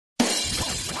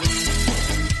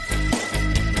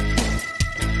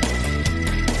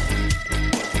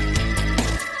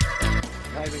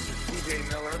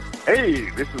Hey,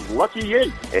 this is Lucky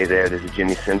Yates. Hey there, this is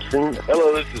Jimmy Simpson.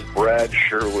 Hello, this is Brad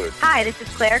Sherwood. Hi, this is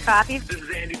Claire Coffey. This is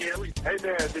Andy Daly. Hey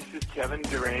there, this is Kevin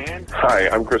Durant. Hi,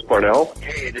 I'm Chris Parnell.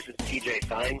 Hey, this is TJ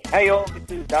Fines. Hey all, this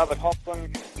is David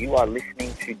Hoffman. You are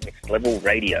listening to Next Level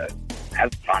Radio.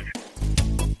 Have fun.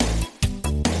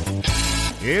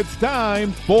 It's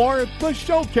time for the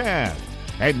Showcast.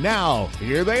 And now,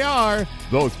 here they are,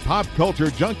 those pop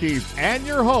culture junkies and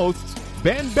your hosts,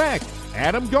 Ben Beck,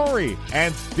 Adam Gorey,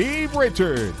 and Steve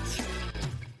Richards.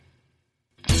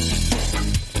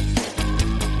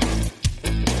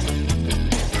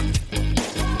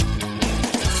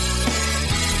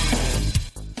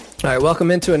 All right,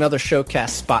 welcome into another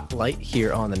Showcast Spotlight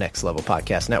here on the Next Level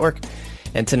Podcast Network.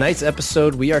 And tonight's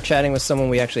episode, we are chatting with someone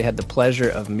we actually had the pleasure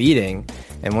of meeting.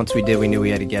 And once we did, we knew we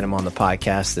had to get him on the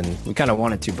podcast. And we kind of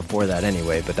wanted to before that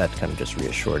anyway, but that kind of just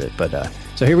reassured it. But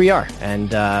so here we are.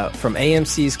 And from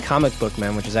AMC's Comic Book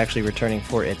Man, which is actually returning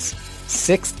for its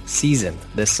 6th season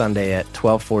this Sunday at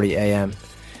 12:40 a.m.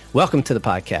 Welcome to the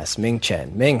podcast, Ming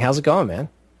Chen. Ming, how's it going, man?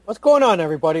 What's going on,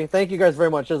 everybody? Thank you guys very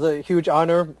much. It's a huge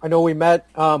honor. I know we met,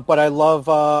 but I love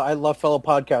fellow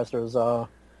podcasters.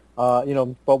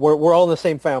 But we're all in the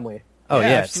same family. Oh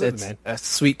yeah, it's a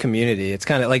sweet community. It's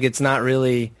kind of like, it's not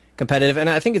really competitive, and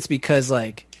I think it's because,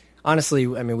 like, honestly,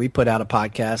 I mean, we put out a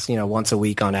podcast, once a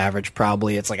week on average.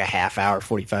 Probably it's like a half hour,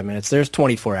 45 minutes. There's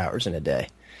 24 hours in a day,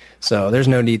 so there's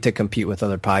no need to compete with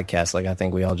other podcasts. Like, I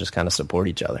think we all just kind of support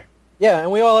each other. Yeah,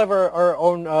 and we all have our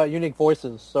own unique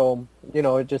voices. So at the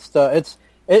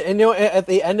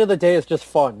end of the day, it's just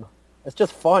fun. It's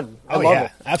just fun. I love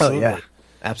it. Absolutely. Oh, yeah.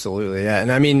 Absolutely, yeah.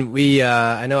 And I mean,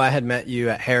 I know I had met you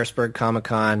at Harrisburg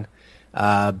Comic-Con.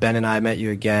 Ben and I met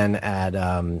you again at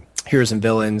Heroes and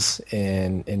Villains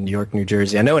in New York, New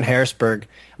Jersey. I know in Harrisburg,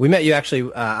 we met you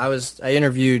actually. I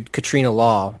interviewed Katrina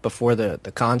Law before the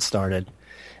con started,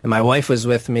 and my wife was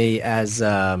with me as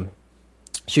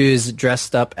she was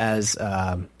dressed up as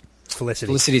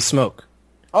Felicity Smoke.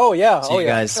 Oh yeah, so you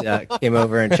guys came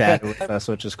over and chatted with us,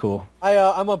 which is cool.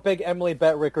 I'm a big Emily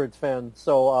Bett Rickards fan,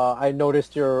 so I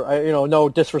noticed no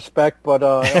disrespect, but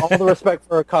all the respect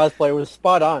for her cosplay was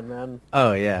spot on, man.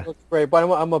 Oh yeah, it looks great. But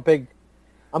I'm a big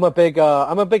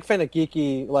fan of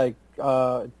geeky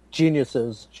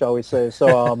geniuses, shall we say?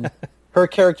 So her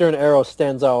character in Arrow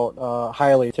stands out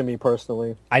highly to me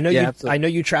personally. I know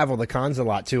you travel the cons a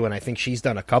lot too, and I think she's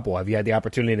done a couple. Have you had the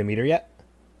opportunity to meet her yet?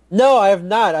 No, I have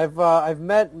not. I've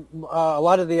met a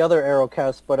lot of the other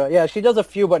Arrowcasts, but yeah, she does a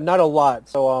few, but not a lot.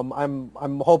 So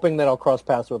I'm hoping that I'll cross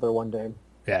paths with her one day.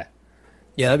 Yeah,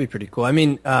 that'd be pretty cool. I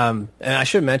mean, and I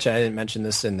should mention, I didn't mention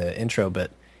this in the intro,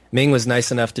 but Ming was nice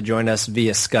enough to join us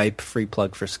via Skype. Free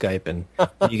plug for Skype, and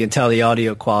you can tell the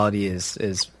audio quality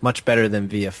is much better than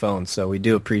via phone. So we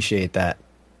do appreciate that.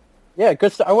 Yeah,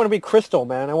 good stuff. I want to be crystal,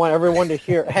 man. I want everyone to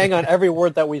hang on every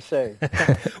word that we say.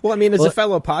 Well, I mean, as a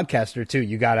fellow podcaster too,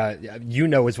 you gotta,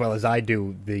 as well as I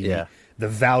do, the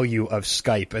value of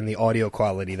Skype and the audio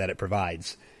quality that it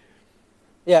provides.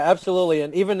 Yeah, absolutely.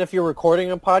 And even if you're recording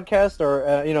a podcast,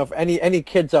 or if any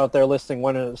kids out there listening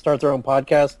want to start their own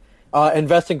podcast,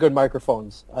 invest in good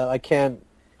microphones. I can't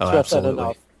stress that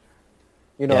enough.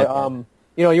 You want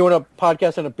a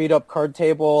podcast on a beat up card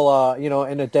table,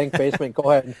 in a dank basement. Go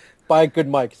ahead and buy good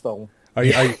mics, though.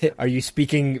 Are you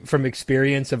speaking from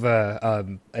experience of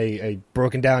a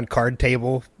broken down card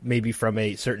table, maybe from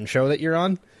a certain show that you're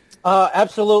on?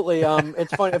 Absolutely.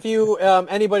 It's fun. If you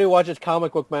anybody watches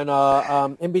Comic Book Man,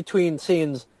 in between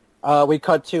scenes, we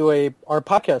cut to our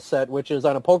podcast set, which is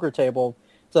on a poker table.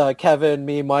 It's Kevin,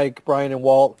 me, Mike, Brian, and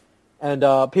Walt.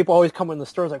 And people always come in the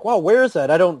store like, wow, where is that?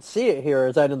 I don't see it here.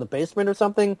 Is that in the basement or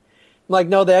something? I'm like,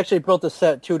 no, they actually built a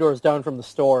set 2 doors down from the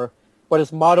store, but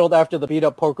it's modeled after the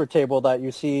beat-up poker table that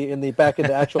you see in the back of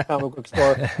the actual comic book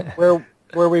store, where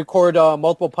we record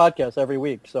multiple podcasts every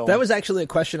week. So that was actually a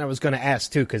question I was going to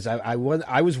ask too, because I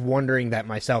was wondering that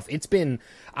myself.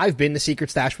 I've been to Secret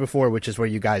Stash before, which is where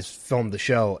you guys filmed the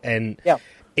show, and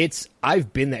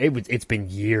I've been there. It's been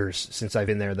years since I've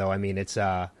been there, though. I mean, it's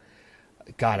I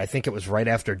think it was right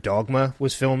after Dogma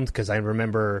was filmed, because I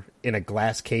remember in a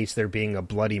glass case there being a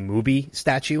bloody movie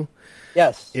statue.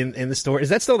 Yes, in the store. Is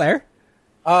that still there?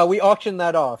 We auctioned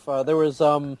that off. There was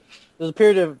a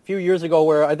period a few years ago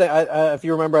where I think, if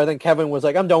you remember, I think Kevin was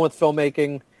like, "I'm done with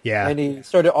filmmaking." Yeah, and he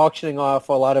started auctioning off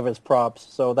a lot of his props.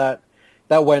 So that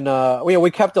went.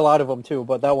 We kept a lot of them too,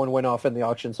 but that one went off in the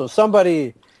auction. So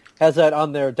somebody has that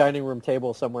on their dining room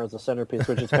table somewhere as a centerpiece,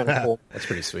 which is kind of cool. That's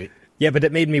pretty sweet. Yeah, but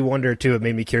it made me wonder, too. It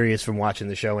made me curious from watching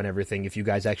the show and everything if you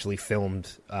guys actually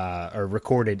filmed or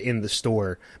recorded in the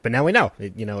store. But now we know.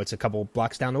 It's a couple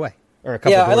blocks down the way, or a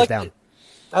couple doors down.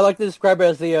 I like to describe it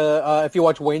as the if you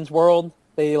watch Wayne's World,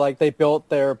 they built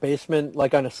their basement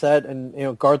like on a set,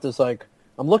 and Garth is like,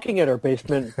 I'm looking at our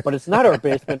basement, but it's not our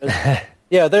basement.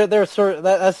 Yeah, they're sort of,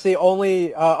 that's the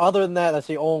only other than that, that's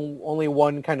the only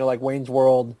one kind of like Wayne's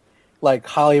World, like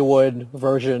Hollywood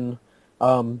version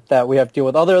that we have to deal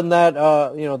with. Other than that,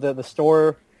 the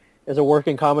store is a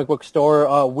working comic book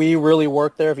store. We really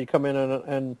work there. If you come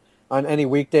in on any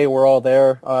weekday, we're all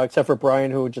there, except for Brian,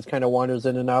 who just kind of wanders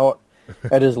in and out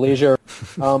at his leisure.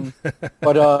 But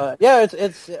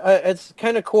it's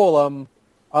kind of cool.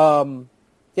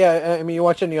 Yeah, I mean, you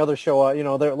watch any other show,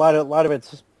 there a lot of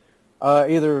it's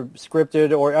either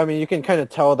scripted or, I mean, you can kind of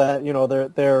tell that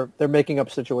they're making up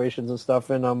situations and stuff,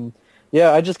 and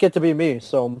I just get to be me.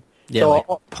 So yeah, like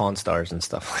Pawn Stars and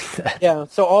stuff like that. Yeah,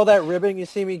 so all that ribbing you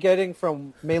see me getting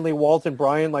from mainly Walt and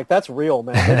Brian, like that's real,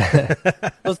 man.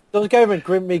 those guys have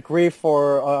been me grief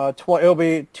for it'll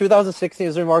be 2016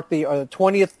 is to mark the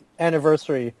 20th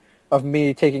anniversary of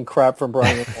me taking crap from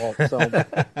Brian and Walt. So.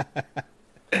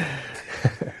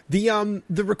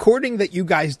 The recording that you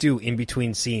guys do in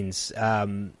between scenes,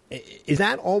 is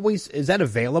that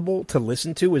available to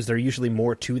listen to? Is there usually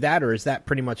more to that, or is that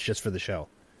pretty much just for the show?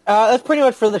 That's pretty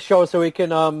much for the show, so we can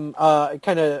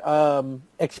kind of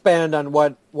expand on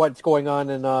what's going on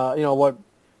and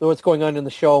what's going on in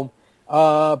the show.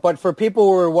 But for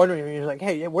people who are wondering, you're like,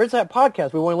 hey, where's that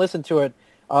podcast? We want to listen to it.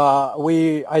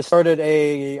 I started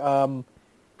a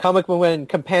Comic Book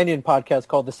companion podcast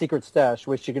called The Secret Stash,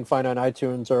 which you can find on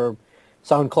iTunes or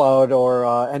SoundCloud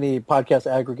or any podcast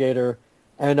aggregator.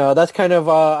 And that's kind of,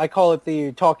 I call it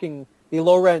the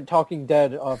low-rent Talking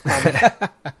Dead of comics.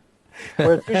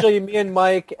 Where it's usually me and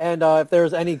Mike, and if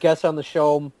there's any guests on the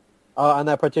show on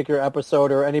that particular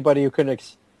episode, or anybody who can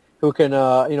kind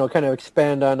of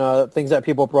expand on things that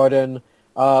people brought in,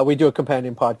 we do a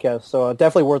companion podcast. So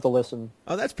definitely worth a listen.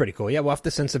 Oh, that's pretty cool. Yeah, we'll have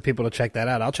to send some people to check that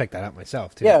out. I'll check that out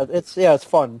myself too. Yeah, it's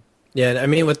fun. Yeah, I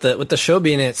mean, with the show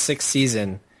being in its sixth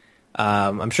season,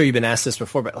 I'm sure you've been asked this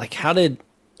before, but like, how did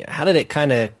it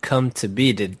kind of come to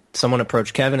be? Did someone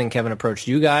approach Kevin and Kevin approached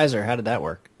you guys, or how did that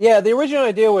work? Yeah, the original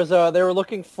idea was they were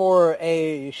looking for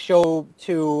a show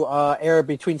to air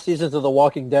between seasons of The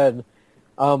Walking Dead.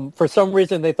 For some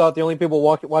reason, they thought the only people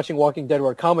watching Walking Dead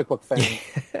were comic book fans.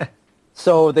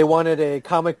 So they wanted a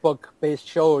comic book-based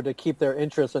show to keep their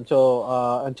interest until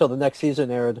the next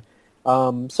season aired.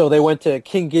 So they went to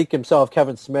King Geek himself,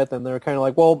 Kevin Smith, and they were kind of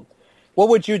like, well, what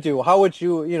would you do? How would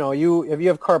you, if you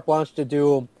have carte blanche to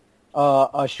do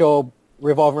a show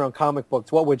revolving around comic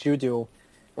books, what would you do?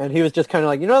 And he was just kind of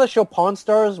like, the show Pawn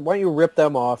Stars? Why don't you rip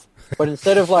them off? But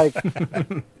instead of like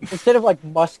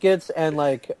muskets and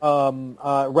like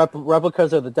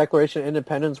replicas of the Declaration of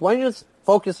Independence, why don't you just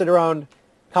focus it around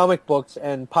comic books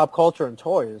and pop culture and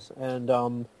toys? And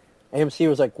AMC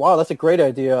was like, wow, that's a great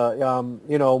idea.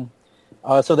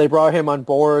 So they brought him on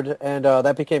board, and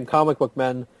that became Comic Book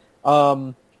Men.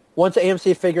 Once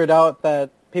AMC figured out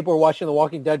that people were watching The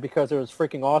Walking Dead because it was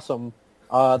freaking awesome,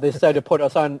 they decided to put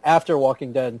us on after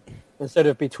Walking Dead instead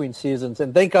of between seasons.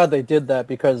 And thank God they did that,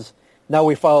 because now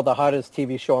we follow the hottest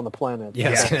TV show on the planet. Yeah,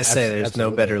 I was going to say, there's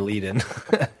absolutely no better lead-in.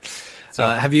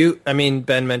 So,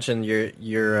 Ben mentioned your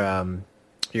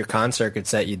con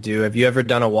circuits that you do. Have you ever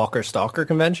done a Walker Stalker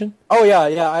convention? Oh,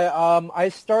 yeah. I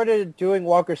started doing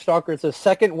Walker Stalker. It's the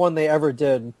second one they ever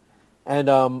did. And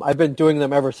I've been doing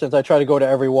them ever since. I try to go to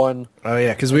every one. Oh,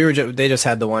 yeah, because they just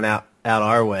had the one out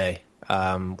our way.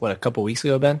 A couple weeks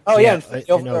ago, Ben? Oh, yeah,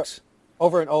 in Oaks.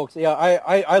 Over in Oaks. Yeah,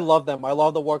 I love them. I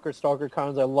love the Walker Stalker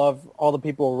cons. I love all the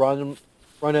people who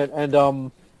run it, and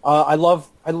I love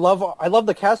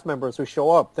the cast members who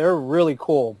show up. They're really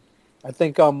cool. I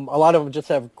think a lot of them just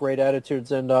have great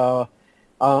attitudes, and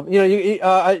I've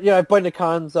been to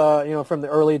cons from the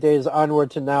early days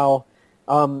onward to now.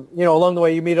 Along the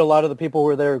way, you meet a lot of the people who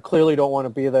are there who clearly don't want to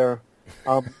be there.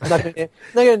 I'm not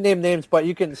gonna name names, but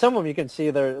some of them you can see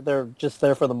they're just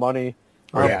there for the money.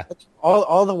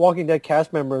 All the Walking Dead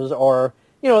cast members are,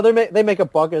 they make a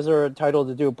buck as they're entitled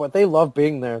to do, but they love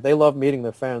being there. They love meeting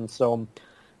their fans. So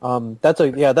that's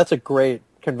a great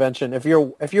convention. If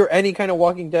you're any kind of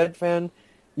Walking Dead fan,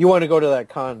 you want to go to that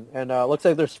con. And it looks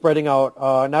like they're spreading out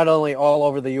not only all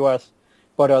over the U.S.,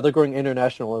 but they're going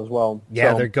international as well.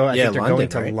 Yeah, so, they're going. I think they're London, going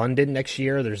to right? London next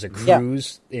year. There's a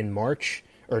cruise in March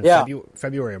or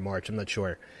February or March. I'm not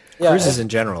sure. Cruises in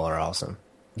general are awesome.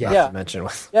 Not to mention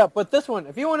but this one,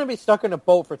 if you want to be stuck in a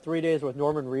boat for 3 days with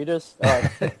Norman Reedus,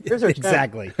 here's your chance.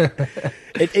 Exactly.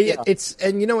 It's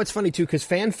and it's funny too, because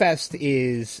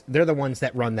FanFest they're the ones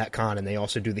that run that con, and they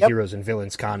also do the Heroes and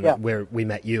Villains con where we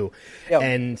met you,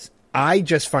 and I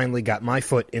just finally got my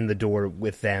foot in the door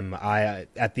with them.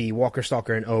 At the Walker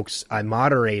Stalker in Oaks, I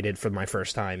moderated for my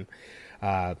first time.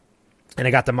 and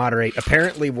I got to moderate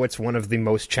apparently what's one of the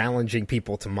most challenging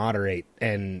people to moderate,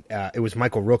 and it was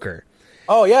Michael Rooker.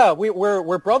 Oh yeah,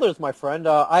 we're brothers, my friend.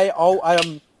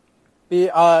 They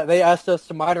asked us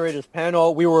to moderate his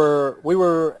panel. We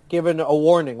were given a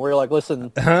warning. We were like,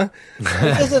 listen,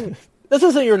 this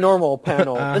isn't your normal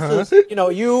panel. This is,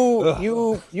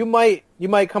 you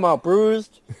might come out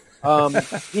bruised.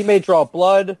 He may draw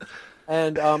blood,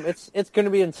 and it's going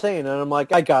to be insane. And I'm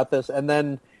like, I got this. And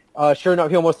then, sure enough,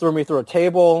 he almost threw me through a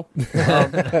table.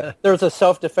 There was a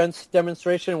self-defense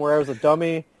demonstration where I was a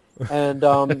dummy, and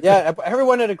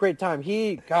everyone had a great time.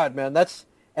 God, man,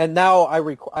 and now I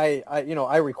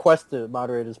request to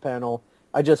moderate his panel.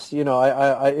 I just,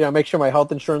 I make sure my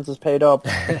health insurance is paid up.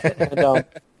 And,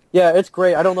 yeah, it's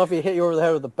great. I don't know if he hit you over the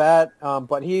head with a bat,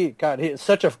 but it's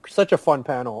such a fun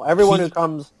panel. Everyone who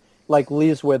comes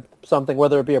leaves with something,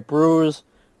 whether it be a bruise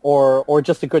or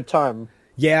just a good time.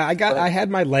 Yeah, I had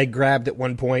my leg grabbed at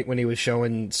one point when he was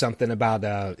showing something about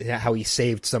how he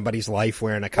saved somebody's life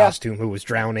wearing a costume who was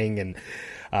drowning,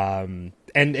 and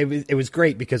it was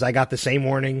great because I got the same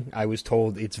warning. I was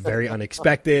told it's very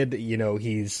unexpected.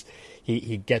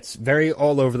 He gets very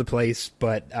all over the place,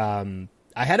 but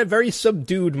I had a very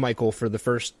subdued Michael for the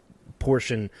first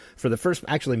portion,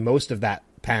 actually most of that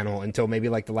panel until maybe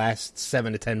the last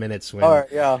 7 to 10 minutes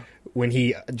when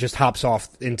he just hops off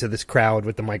into this crowd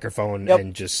with the microphone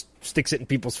and just sticks it in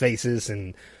people's faces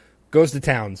and goes to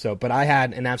town. But I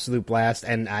had an absolute blast,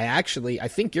 and I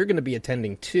think you're going to be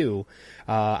attending too.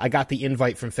 I got the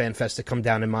invite from FanFest to come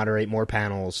down and moderate more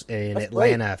panels in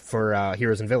Atlanta for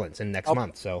Heroes and Villains in next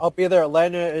month. So I'll be there.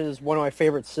 Atlanta is one of my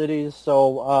favorite cities,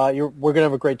 so we're going to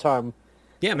have a great time.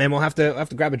 Yeah, man, we'll have to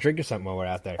grab a drink or something while we're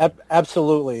out there.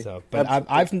 Absolutely. But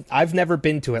absolutely. I've never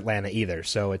been to Atlanta either,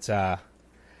 so it's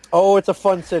Oh, it's a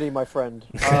fun city, my friend.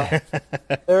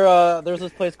 There's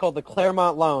this place called the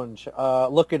Claremont Lounge.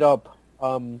 Look it up,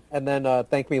 and then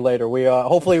thank me later.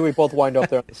 Hopefully we both wind up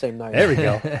there on the same night. There we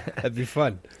go. That'd be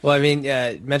fun. Well, I mean,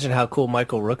 mention how cool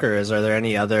Michael Rooker is. Are there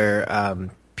any other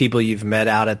people you've met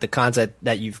out at the cons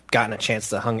that you've gotten a chance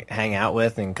to hang out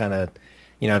with and kind of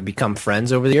become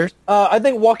friends over the years? I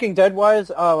think Walking Dead wise,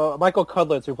 Michael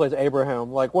Cudlitz, who plays Abraham,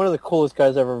 one of the coolest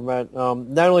guys I've ever met.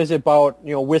 Not only is it about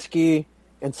whiskey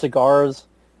and cigars,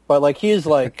 but he's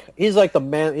like the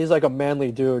man. He's like a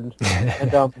manly dude,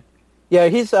 and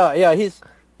he's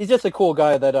just a cool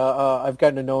guy that I've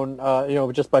gotten to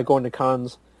know, just by going to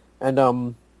cons, and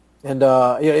I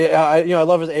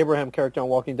love his Abraham character on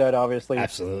Walking Dead, obviously.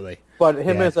 Absolutely. But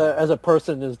him as a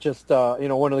person is just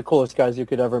one of the coolest guys you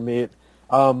could ever meet.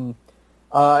 Lately,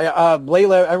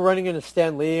 I'm running into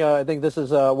Stan Lee. I think this is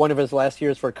one of his last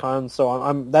years for cons,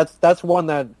 so that's one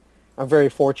that I'm very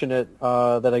fortunate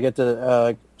that I get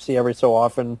to see every so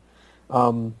often.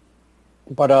 A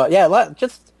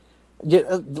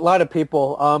lot of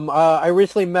people. I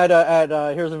recently met at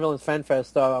Heroes and Villains Fan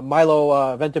Fest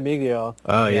Milo Ventimiglia.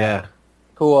 Oh yeah,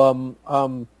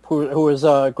 who is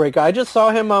a great guy. I just saw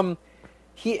him.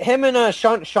 Him and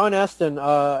Sean Astin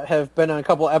have been on a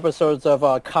couple episodes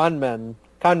of Con Men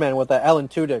with Alan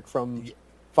Tudyk from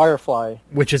Firefly,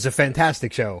 which is a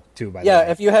fantastic show too. By the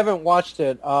way, if you haven't watched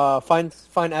it,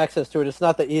 find access to it. It's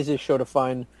not the easiest show to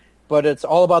find, but it's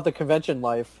all about the convention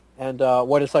life and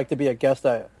what it's like to be a guest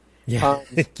at. Yeah,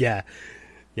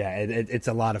 it's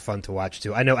a lot of fun to watch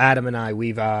too. I know Adam and I,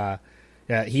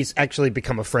 he's actually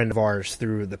become a friend of ours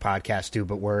through the podcast too.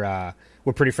 But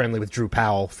we're pretty friendly with Drew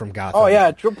Powell from Gotham. Oh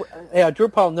yeah, Drew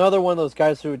Powell, another one of those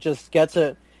guys who just gets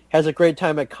it, has a great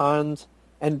time at cons.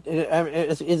 And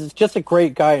is just a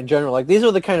great guy in general. These are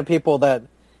the kind of people that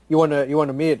you want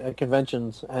to meet at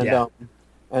conventions. And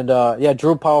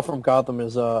Drew Powell from Gotham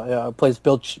is plays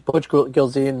Butch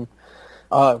Gilzine.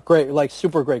 Great,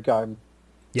 super great guy.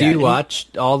 Do you watch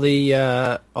all those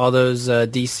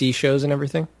DC shows and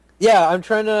everything? Yeah, I'm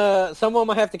trying to. Some of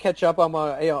them I have to catch up on.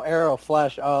 Arrow,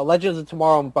 Flash, Legends of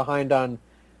Tomorrow. I'm behind on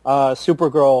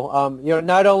Supergirl.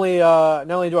 Not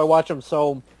only do I watch them,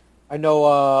 so I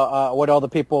know what all the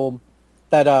people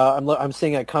that I'm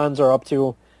seeing at cons are up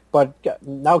to, but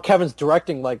now Kevin's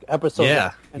directing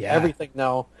episodes and everything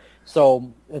now,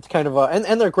 so it's kind of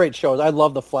and they're great shows. I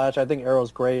love the Flash. I think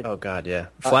Arrow's great. Oh God, yeah,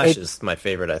 Flash is my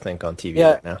favorite. I think on TV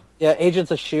right now. Yeah,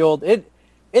 Agents of S.H.I.E.L.D.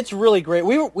 It's really great.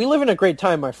 We live in a great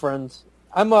time, my friends.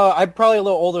 I'm probably a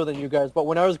little older than you guys, but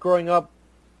when I was growing up,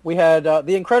 we had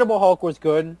The Incredible Hulk was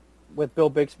good with Bill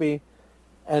Bixby.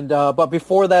 And but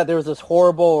before that, there was this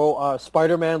horrible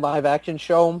Spider-Man live-action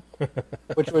show,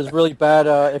 which was really bad.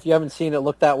 If you haven't seen it,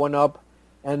 look that one up.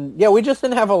 And we just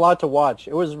didn't have a lot to watch.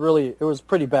 It was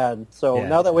pretty bad. So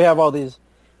now that we have all these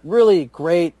really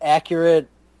great, accurate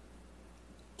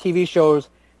TV shows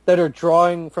that are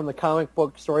drawing from the comic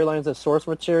book storylines as source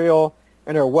material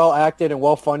and are well acted and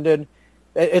well funded.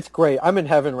 It's great. I'm in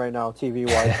heaven right now, TV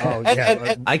wise.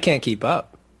 And I can't keep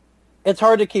up. It's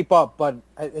hard to keep up, but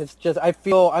it's just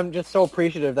I'm just so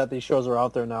appreciative that these shows are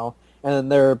out there now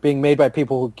and they're being made by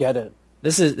people who get it.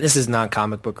 This is not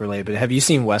comic book related, but have you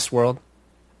seen Westworld?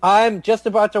 I'm just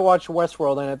about to watch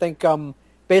Westworld, and I think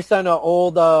based on an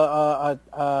old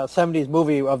 70s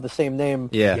movie of the same name.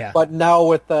 Yeah. But now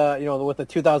with with the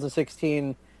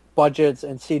 2016 budgets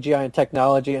and CGI and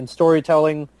technology and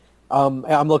storytelling,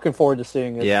 I'm looking forward to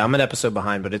seeing it. Yeah, I'm an episode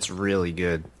behind, but it's really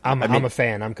good. I'm a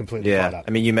fan. I'm completely caught up.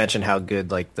 I mean, you mentioned how good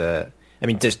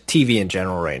just TV in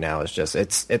general right now is just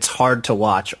it's hard to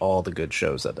watch all the good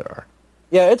shows that there are.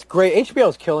 Yeah, it's great.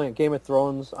 HBO's killing it. Game of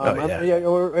Thrones.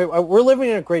 We're living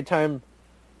in a great time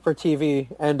for TV,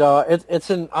 and it's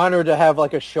an honor to have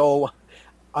like a show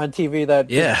on TV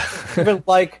that even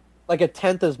like a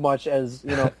tenth as much as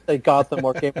say Gotham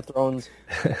or Game of Thrones.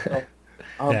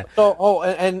 And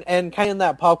kind of in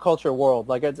that pop culture world,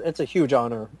 like it's a huge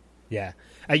honor. Yeah.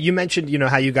 You mentioned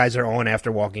how you guys are on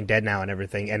after Walking Dead now and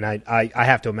everything, and I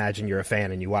have to imagine you're a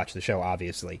fan and you watch the show,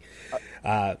 obviously.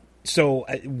 So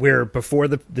we're before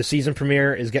the season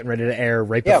premiere is getting ready to air,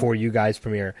 right before you guys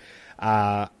premiere.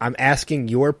 I'm asking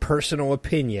your personal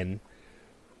opinion,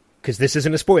 because this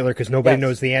isn't a spoiler, because nobody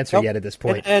knows the answer yet at this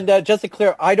point. And just to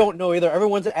clear, I don't know either.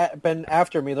 Everyone's been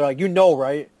after me. They're like,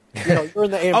 right? You're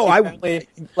in the AMC family.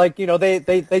 Like,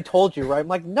 they told you, right? I'm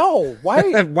like, no.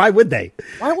 Why? Why would they?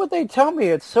 Why would they tell me?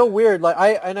 It's so weird. Like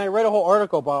I read a whole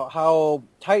article about how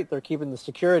tight they're keeping the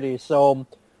security. So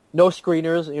no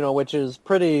screeners, which is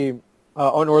pretty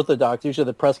unorthodox. Usually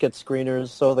the press gets screeners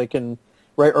so they can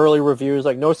write early reviews.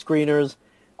 Like no screeners.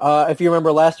 If you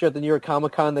remember last year at the New York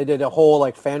Comic Con, they did a whole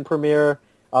fan premiere.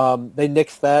 They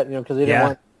nixed that, because they didn't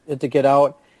want it to get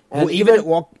out. And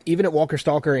well, even at Walker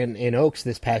Stalker in Oaks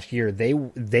this past year, they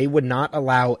would not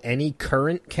allow any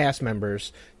current cast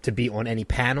members to be on any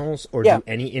panels or do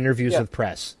any interviews with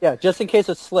press. Yeah, just in case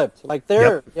it slipped. Like they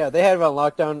had it on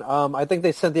lockdown. I think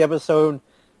they sent the episode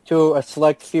to a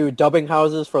select few dubbing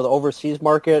houses for the overseas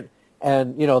market,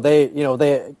 and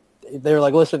they're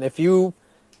like, listen, if you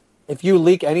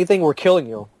leak anything, we're killing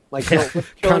you. Like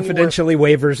confidentiality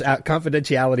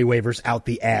waivers out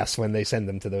the ass when they send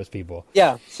them to those people.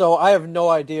 Yeah, so I have no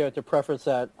idea to preface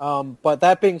that. But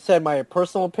that being said, my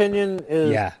personal opinion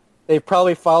is they've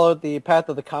probably followed the path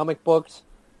of the comic books,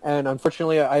 and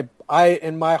unfortunately, I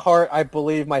in my heart I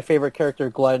believe my favorite character,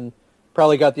 Glenn,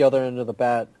 probably got the other end of the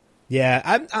bat. Yeah,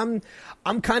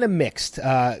 I'm kind of mixed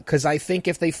because I think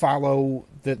if they follow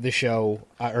the show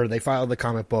or they follow the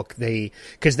comic book,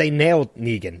 because they nailed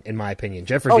Negan, in my opinion.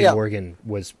 Jeffrey Dean Morgan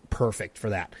was perfect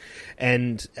for that,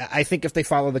 and I think if they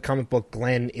follow the comic book,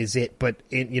 Glenn is it. But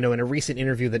in a recent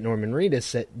interview that Norman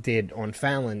Reedus did on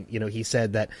Fallon, he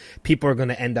said that people are going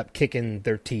to end up kicking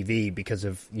their TV because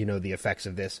of the effects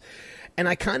of this, and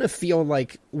I kind of feel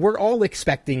like we're all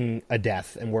expecting a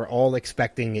death, and we're all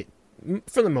expecting it.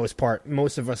 For the most part,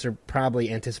 most of us are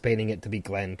probably anticipating it to be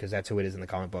Glenn because that's who it is in the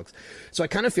comic books. So I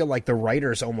kind of feel like the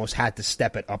writers almost had to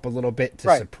step it up a little bit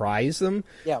to surprise them.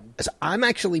 Yeah. So I'm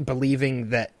actually believing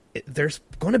that there's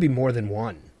going to be more than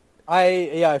one.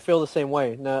 I feel the same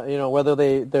way. Now, whether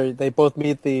they both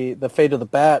meet the fate of the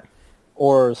bat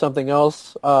or something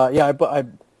else. I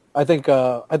think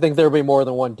there'll be more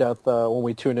than one death when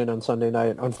we tune in on Sunday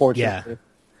night. Unfortunately. Yeah.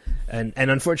 And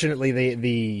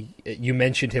unfortunately, you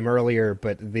mentioned him earlier,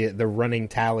 but the running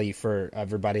tally for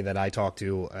everybody that I talked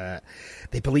to,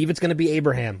 they believe it's going to be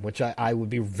Abraham, which I would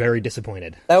be very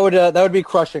disappointed. That would be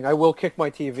crushing. I will kick my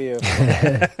TV.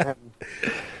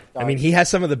 I mean, he has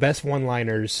some of the best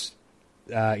one-liners,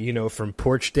 from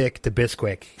Porch Dick to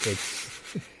Bisquick.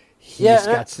 He's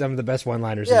got some of the best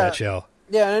one-liners in that show.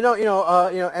 Yeah, and I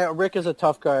know, Rick is a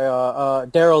tough guy.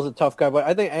 Daryl's a tough guy, but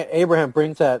I think Abraham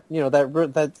brings that,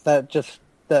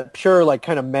 that pure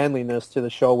kind of manliness to the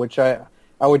show, which I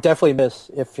would definitely miss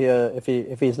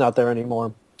if he's not there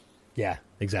anymore. Yeah,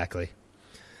 exactly.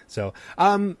 So,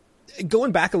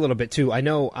 going back a little bit too, I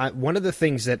know one of the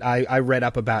things that I read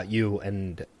up about you,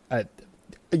 and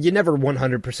you never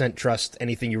 100% trust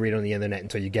anything you read on the internet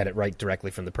until you get it right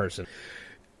directly from the person.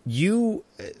 You,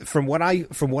 from what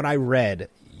I read,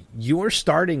 you're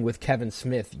starting with Kevin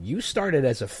Smith. You started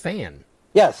as a fan.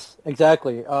 Yes,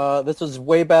 exactly. This was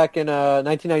way back in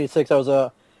 1996. I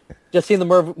was just seeing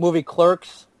the movie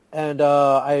Clerks, and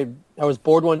I was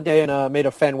bored one day and made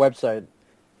a fan website.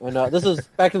 And this is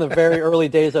back in the very early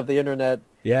days of the internet.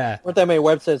 Yeah, weren't that many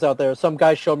websites out there. Some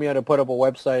guy showed me how to put up a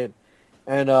website,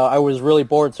 and I was really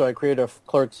bored, so I created a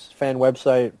Clerks fan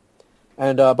website.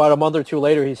 And about a month or two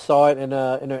later, he saw it in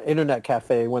an internet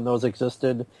cafe when those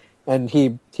existed, and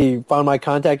he found my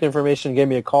contact information and gave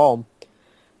me a call.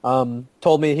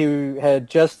 Told me he had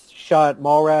just shot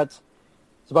Mallrats.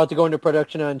 He's about to go into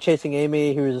production on Chasing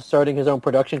Amy. He was starting his own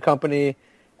production company,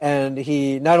 and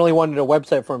he not only wanted a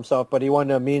website for himself, but he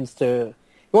wanted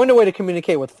a way to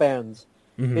communicate with fans.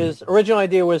 Mm-hmm. His original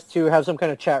idea was to have some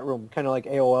kind of chat room, kind of like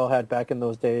AOL had back in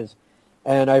those days.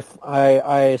 And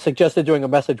I suggested doing a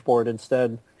message board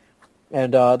instead,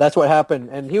 and that's what happened.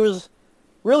 And he was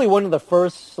really one of the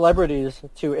first celebrities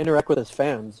to interact with his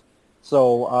fans.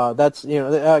 So that's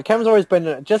Kevin's always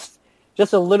been just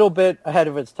a little bit ahead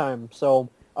of its time. So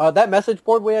that message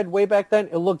board we had way back then,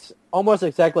 it looks almost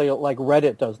exactly like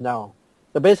Reddit does now.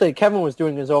 So basically, Kevin was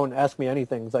doing his own Ask Me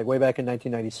Anythings like way back in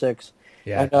 1996.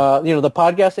 Yeah. And the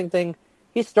podcasting thing.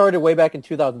 He started way back in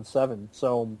 2007,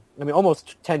 so I mean,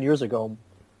 almost 10 years ago.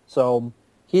 So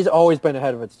he's always been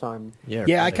ahead of its time.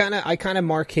 Yeah. I kind of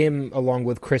mark him along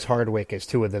with Chris Hardwick as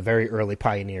two of the very early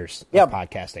pioneers of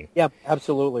podcasting. Yeah,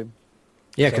 absolutely.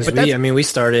 Yeah, because we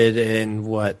started in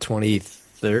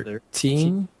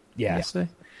 2013. Yeah.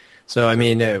 So I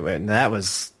mean, that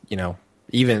was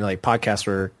even like podcasts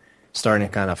were starting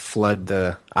to kind of flood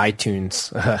the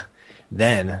iTunes.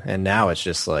 Then and now it's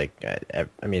just like I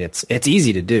mean it's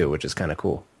easy to do, which is kind of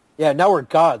cool. Yeah, now we're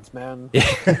gods, man.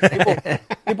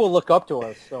 people look up to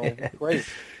us, so great.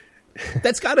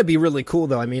 That's got to be really cool,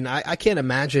 though. I mean, I can't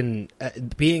imagine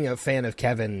being a fan of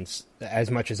Kevin's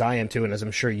as much as I am too, and as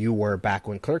I'm sure you were back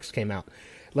when Clerks came out.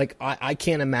 Like I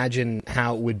can't imagine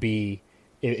how it would be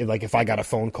if I got a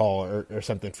phone call or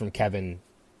something from Kevin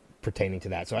pertaining to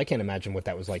that. So I can't imagine what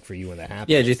that was like for you when that happened.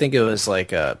 Yeah, do you think it was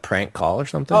like a prank call or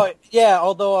something? Oh, yeah,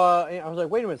 although I was like,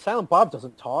 wait a minute, Silent Bob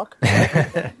doesn't talk.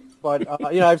 But,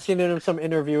 I've seen it in some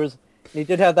interviews. He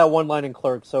did have that one line in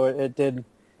Clerks, so it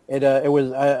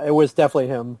was definitely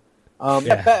him.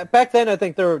 Back then, I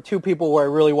think there were two people who I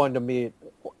really wanted to meet.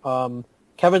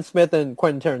 Kevin Smith and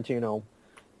Quentin Tarantino.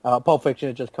 Pulp Fiction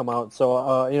had just come out. So,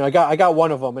 I got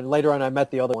one of them, and later on I met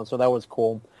the other one, so that was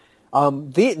cool.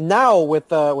 Now with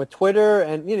Twitter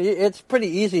and it's pretty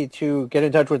easy to get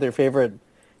in touch with your favorite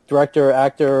director,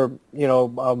 actor,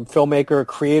 filmmaker,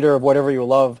 creator of whatever you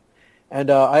love,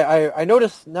 and I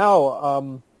notice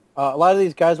now a lot of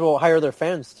these guys will hire their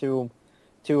fans to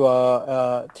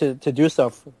do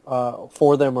stuff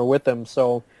for them or with them.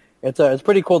 So it's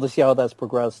pretty cool to see how that's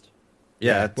progressed.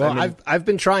 Yeah, well, I've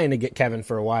been trying to get Kevin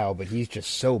for a while, but he's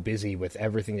just so busy with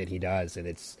everything that he does, and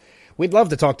we'd love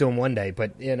to talk to him one day,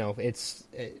 but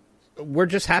we're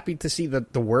just happy to see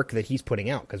the work that he's putting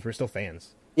out because we're still fans.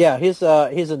 Yeah, he's a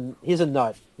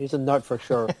nut. He's a nut for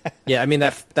sure. Yeah, I mean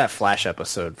that Flash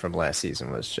episode from last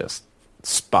season was just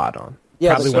spot on.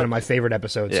 Yeah, probably one of my favorite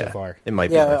episodes so far. It might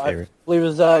be my favorite. I believe it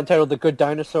was entitled "The Good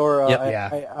Dinosaur."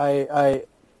 I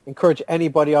encourage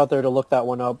anybody out there to look that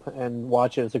one up and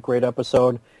watch it. It's a great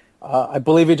episode. I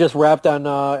believe he just wrapped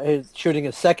on shooting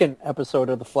his second episode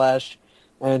of The Flash.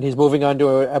 And he's moving on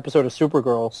to an episode of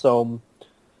Supergirl, so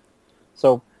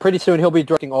pretty soon he'll be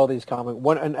directing all these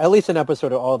at least an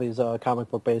episode of all these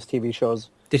comic book based TV shows.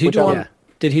 Did he do one?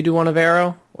 Did he do one of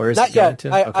Arrow, or is not he yet?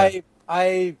 Okay.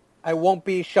 I won't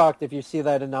be shocked if you see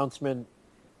that announcement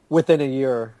within a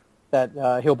year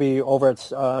that he'll be over at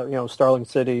Starling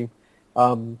City,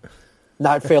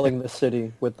 not failing this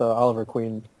city with Oliver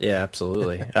Queen. Yeah,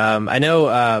 absolutely. I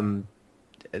know.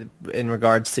 In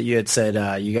regards to, you had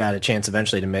said you got a chance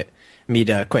eventually to meet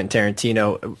Quentin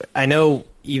Tarantino. I know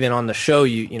even on the show,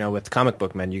 with Comic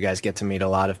Book Men, you guys get to meet a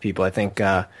lot of people. I think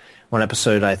one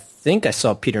episode, I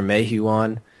saw Peter Mayhew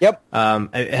on. Yep.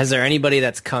 Has there anybody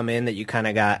that's come in that you kind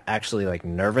of got actually like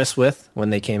nervous with when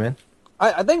they came in?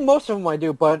 I think most of them I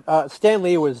do, but Stan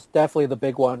Lee was definitely the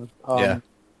big one.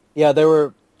 Yeah, they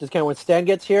were just kind of when Stan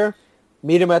gets here,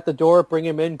 meet him at the door, bring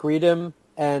him in, greet him,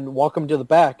 and walk him to the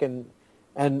back. And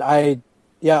that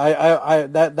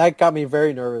got me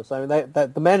very nervous. I mean,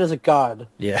 that the man is a god.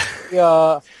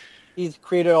 Yeah. He's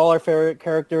created all our favorite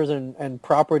characters and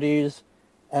properties,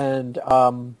 and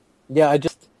I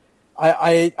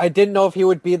didn't know if he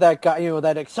would be that guy,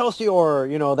 that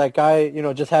Excelsior, that guy,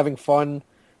 just having fun,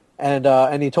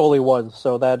 and he totally was.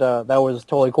 So that was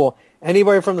totally cool.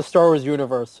 Anybody from the Star Wars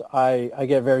universe, I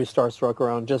get very starstruck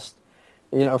around. Just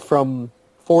from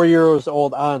 4 years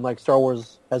old on, like Star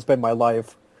Wars has been my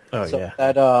life. Oh, so yeah.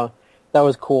 That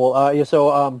was cool.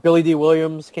 So Billy D.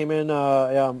 Williams came in.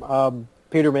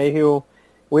 Peter Mayhew.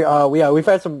 We've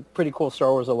had some pretty cool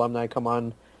Star Wars alumni come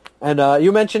on. And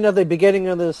you mentioned at the beginning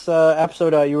of this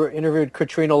episode, you were interviewed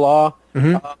Katrina Law.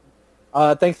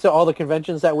 Mm-hmm. Thanks to all the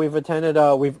conventions that we've attended,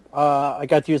 I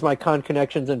got to use my con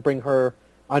connections and bring her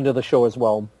onto the show as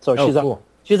well. So cool.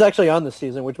 She's actually on this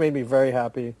season, which made me very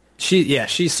happy.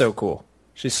 She's so cool.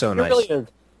 She's so nice. Really is.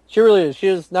 She really is. She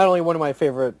is not only one of my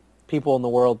favorite people in the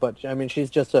world, but I mean,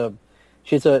 she's her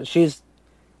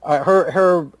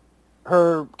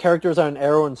characters on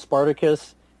Arrow and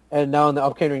Spartacus, and now in the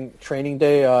upcoming Training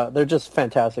Day, they're just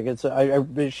fantastic.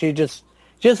 She just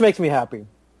makes me happy.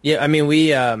 Yeah, I mean,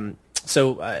 we I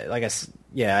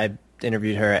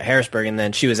interviewed her at Harrisburg, and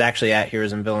then she was actually at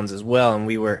Heroes and Villains as well, and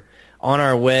we were on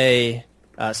our way.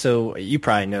 So you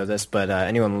probably know this, but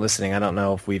anyone listening, I don't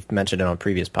know if we've mentioned it on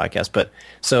previous podcasts, but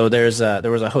so there was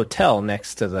a hotel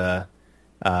next to the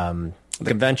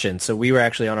convention, so we were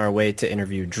actually on our way to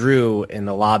interview Drew in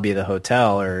the lobby of the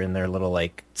hotel, or in their little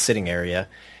like sitting area.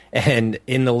 And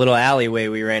in the little alleyway,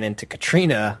 we ran into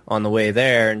Katrina on the way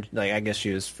there, and like I guess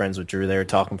she was friends with Drew. They were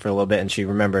talking for a little bit, and she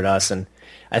remembered us. And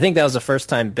I think that was the first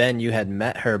time, Ben, you had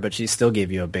met her, but she still gave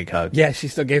you a big hug. Yeah, she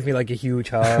still gave me like a huge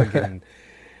hug and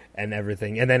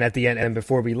everything. And then at the end, and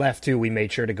before we left too, we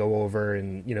made sure to go over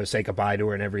and say goodbye to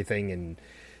her and everything. And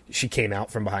she came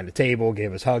out from behind the table,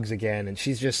 gave us hugs again, and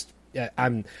she's just.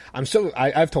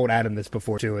 I've told Adam this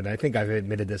before too, and I think I've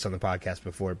admitted this on the podcast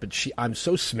before, but I'm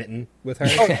so smitten with her.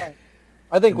 Oh, yeah.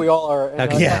 I think we all are. How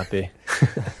can you not be?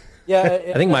 Yeah,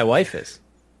 I think my wife is.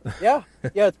 Yeah,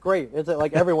 it's great. It's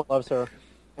like everyone loves her,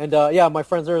 and my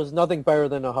friends, there is nothing better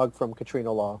than a hug from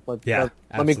Katrina Law. Let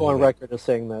me go on record as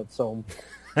saying that. So.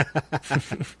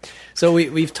 So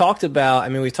we've talked about. I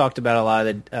mean, we've talked about a lot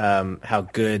of the, how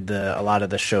good a lot of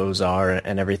the shows are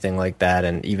and everything like that,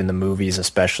 and even the movies,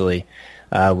 especially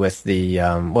with the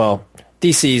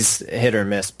DC's hit or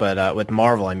miss, but with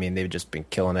Marvel, I mean, they've just been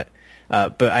killing it.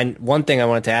 But one thing I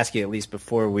wanted to ask you, at least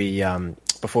before we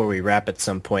wrap at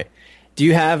some point, do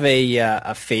you have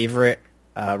a favorite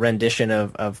rendition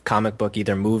of comic book,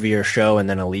 either movie or show, and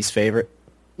then a least favorite?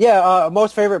 Yeah,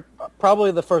 most favorite,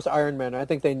 probably the first Iron Man. I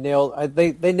think they nailed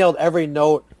every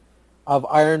note of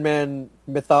Iron Man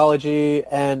mythology,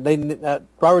 and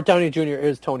Robert Downey Jr.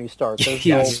 is Tony Stark.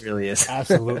 Yes, he really is.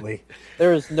 Absolutely.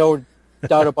 There is no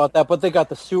doubt about that. But they got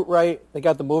the suit right, they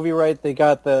got the movie right, they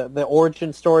got the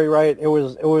origin story right. It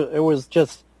was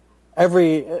just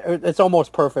it's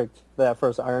almost perfect, that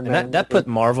first Iron Man. That put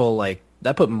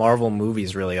Marvel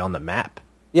movies really on the map.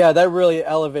 Yeah, that really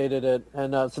elevated it,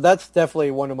 and so that's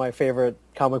definitely one of my favorite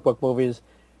comic book movies.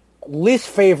 Least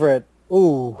favorite,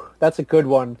 that's a good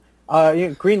one.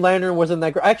 Green Lantern wasn't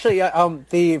that great. Actually,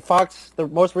 the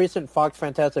most recent Fox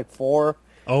Fantastic Four.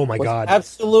 Oh my God!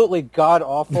 Absolutely god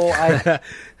awful.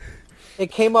 It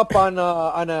came up on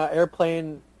a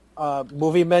airplane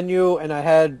movie menu, and I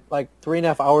had like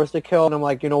 3.5 hours to kill, and I'm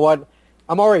like, you know what?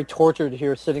 I'm already tortured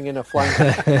here, sitting in a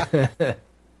flying.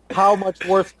 How much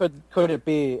worse could it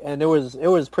be? And it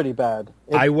was pretty bad.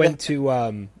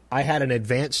 I had an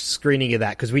advanced screening of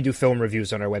that, because we do film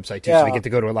reviews on our website too, so we get to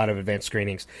go to a lot of advanced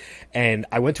screenings. And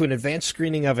I went to an advanced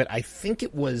screening of it. I think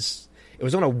it was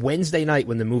on a Wednesday night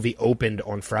when the movie opened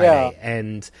on Friday,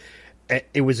 and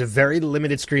it was a very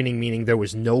limited screening, meaning there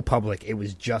was no public. It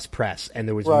was just press, and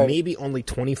there was maybe only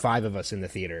 25 of us in the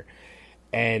theater.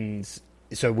 And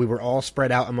so we were all spread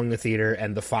out among the theater,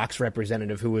 and the Fox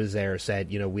representative who was there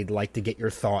said, we'd like to get your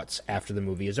thoughts after the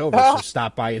movie is over, so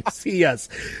stop by and see us.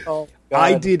 Oh, God.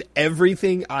 I did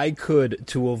everything I could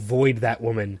to avoid that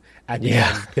woman at the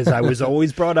end, because I was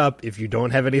always brought up, if you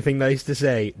don't have anything nice to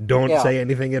say, don't say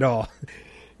anything at all.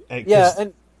 And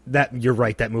you're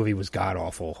right, that movie was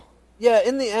god-awful. Yeah,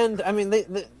 in the end, I mean,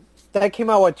 that came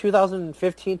out,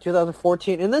 2015,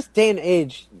 2014? In this day and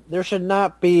age, there should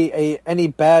not be any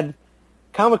bad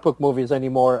comic book movies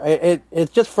anymore.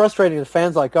 It's just frustrating to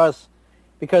fans like us,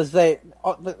 because you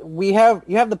have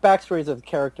the backstories of the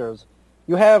characters,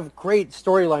 you have great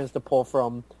storylines to pull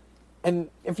from, and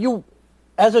if you,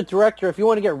 as a director, if you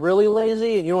want to get really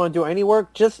lazy and you don't want to do any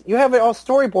work, you have it all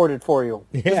storyboarded for you.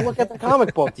 Just look at the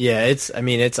comic books. Yeah, it's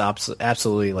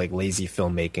absolutely like lazy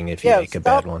filmmaking if you make a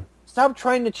bad one. Stop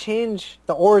trying to change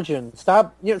the origin.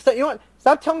 Stop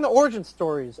telling the origin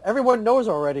stories. Everyone knows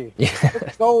already.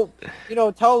 Just go,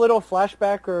 tell a little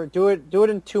flashback, or do it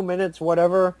in 2 minutes,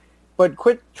 whatever. But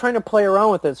quit trying to play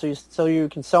around with it so you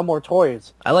can sell more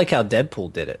toys. I like how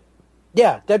Deadpool did it.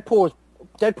 Yeah, Deadpool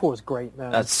was great,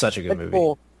 man. That's such a good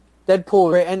movie.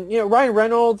 Deadpool, and Ryan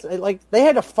Reynolds, they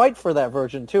had to fight for that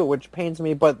version too, which pains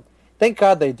me. But thank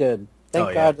God they did.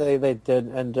 Thank God they did,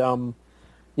 and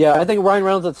yeah, I think Ryan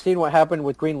Reynolds had seen what happened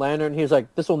with Green Lantern. He was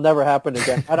like, this will never happen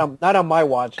again. Not on my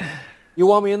watch. You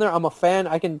want me in there? I'm a fan.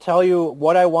 I can tell you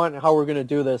what I want and how we're going to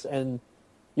do this, and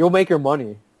you'll make your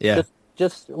money. Yeah.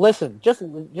 Just listen. Just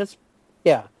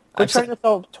Quit trying to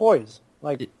sell toys.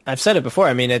 Like I've said it before.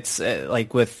 I mean, it's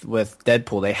like with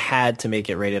Deadpool, they had to make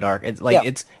it rated R. It's like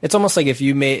it's almost like if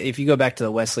you go back to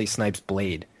the Wesley Snipes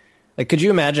Blade. Like, could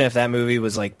you imagine if that movie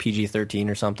was like PG-13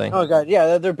 or something? Oh god,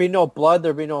 yeah, there'd be no blood,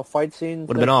 there'd be no fight scenes.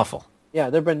 Would have been awful. Yeah,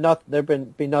 there'd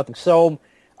be nothing. So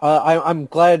I'm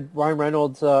glad Ryan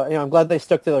Reynolds. I'm glad they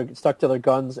stuck to their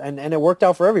guns, and it worked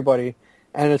out for everybody,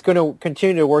 and it's going to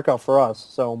continue to work out for us.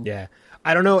 So yeah.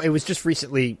 I don't know. It was just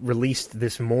recently released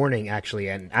this morning, actually,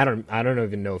 and I don't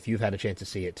even know if you've had a chance to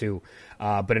see it too.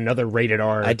 But another rated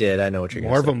R. I did. I know what you're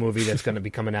going to say. Marvel movie that's going to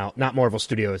be coming out. Not Marvel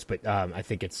Studios, but I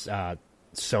think it's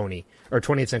Sony or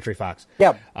 20th Century Fox.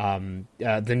 Yeah.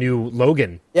 The new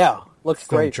Logan. Yeah, looks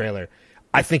great. Trailer.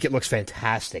 I think it looks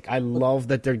fantastic. I love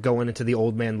that they're going into the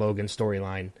Old Man Logan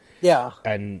storyline. Yeah.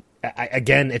 And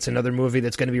again, it's another movie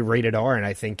that's going to be rated R, and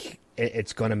I think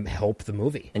it's going to help the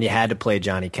movie. And you had to play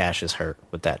Johnny Cash's Hurt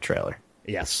with that trailer.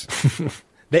 Yes.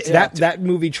 That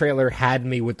movie trailer had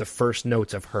me with the first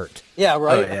notes of Hurt. Yeah,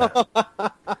 right. Oh,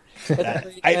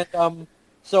 yeah.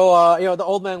 The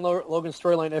Old Man Logan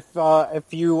storyline,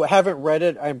 if you haven't read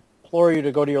it, I implore you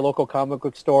to go to your local comic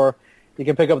book store. You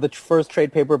can pick up the first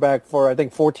trade paperback for, I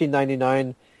think,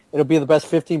 $14.99. It'll be the best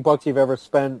 $15 you've ever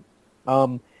spent.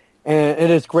 And it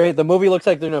is great. The movie looks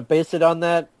like they're going to base it on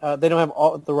that. They don't have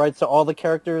all the rights to all the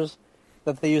characters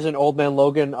that they use in Old Man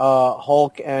Logan.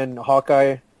 Hulk and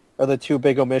Hawkeye are the two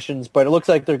big omissions, but it looks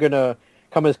like they're going to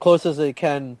come as close as they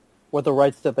can with the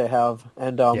rights that they have.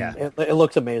 And it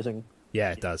looks amazing.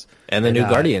 Yeah, it does. And the new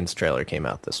Guardians trailer came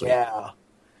out this week.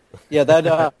 Yeah,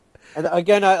 that... And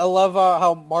again, I love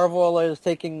how Marvel is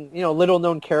taking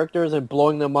little-known characters and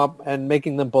blowing them up and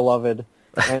making them beloved.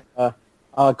 And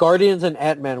Guardians and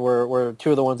Ant-Man were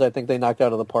two of the ones I think they knocked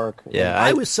out of the park. Yeah,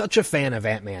 I was such a fan of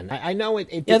Ant-Man. I know it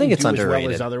didn't I think it's do underrated. as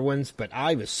well as other ones, but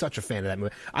I was such a fan of that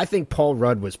movie. I think Paul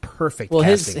Rudd was perfect. Well,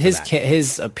 casting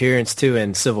his appearance too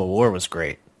in Civil War was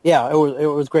great. Yeah, it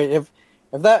was great. If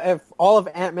all of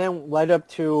Ant-Man led up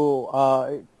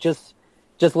to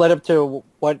just led up to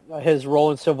what his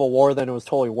role in Civil War, then it was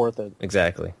totally worth it.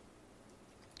 Exactly.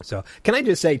 So, can I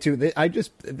just say too?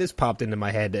 This popped into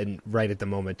my head and right at the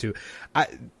moment too.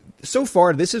 So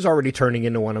far, this is already turning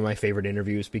into one of my favorite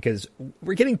interviews because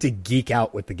we're getting to geek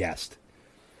out with the guest.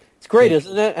 It's great,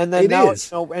 isn't it? And then now,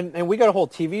 is. and we got a whole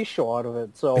TV show out of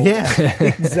it. So yeah,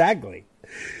 exactly.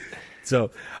 So,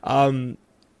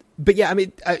 but yeah, I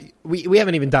mean, we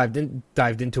haven't even dived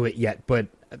into it yet, but.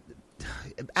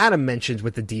 Adam mentions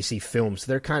with the DC films,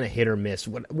 they're kind of hit or miss.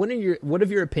 What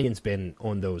have your opinions been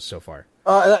on those so far?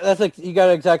 That's like you got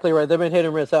it exactly right. They've been hit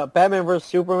or miss. Batman vs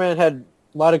Superman had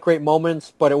a lot of great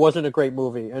moments, but it wasn't a great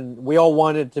movie, and we all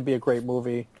wanted it to be a great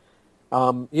movie.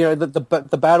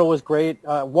 The battle was great.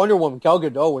 Wonder Woman, Gal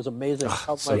Gadot was amazing.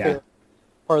 Favorite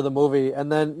part of the movie,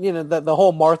 and then the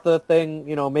whole Martha thing.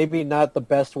 Maybe not the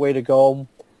best way to go.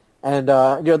 And there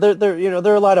are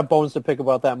a lot of bones to pick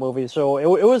about that movie. So it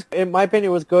was, in my opinion,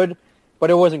 it was good,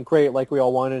 but it wasn't great like we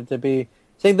all wanted it to be.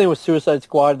 Same thing with Suicide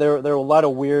Squad. There were a lot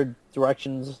of weird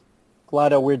directions, a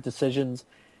lot of weird decisions,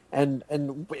 and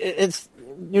it's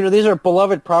these are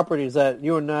beloved properties that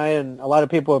you and I and a lot of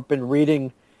people have been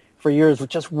reading for years,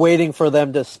 just waiting for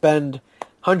them to spend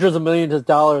hundreds of millions of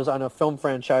dollars on a film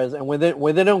franchise, and when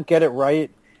they don't get it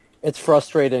right, it's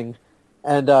frustrating.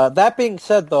 And that being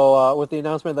said, though, with the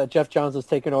announcement that Jeff Johns is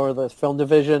taking over the film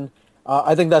division,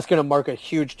 I think that's going to mark a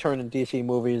huge turn in DC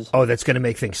movies. Oh, that's going to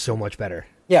make things so much better.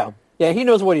 Yeah, he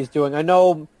knows what he's doing. I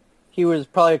know he was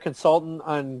probably a consultant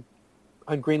on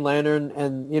Green Lantern,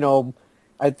 and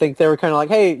I think they were kind of like,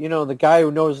 hey, the guy who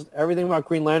knows everything about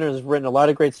Green Lantern has written a lot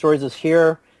of great stories is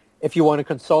here. If you want to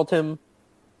consult him,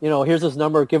 here's his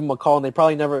number. Give him a call. And they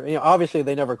probably never, obviously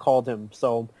they never called him.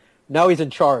 So now he's in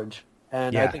charge.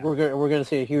 And I think we're going to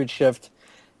see a huge shift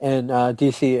in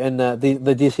DC and the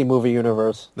DC movie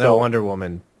universe. The Wonder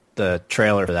Woman, the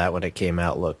trailer for that when it came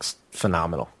out looks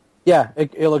phenomenal. Yeah,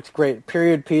 it looks great.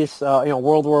 Period piece.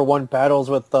 World War I battles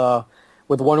with Wonder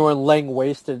Woman laying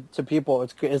waste to people.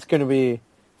 It's going to be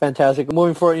fantastic.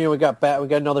 Moving forward, we got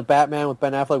another Batman with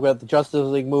Ben Affleck. We got the Justice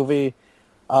League movie.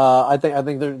 I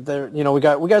think they're we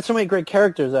got so many great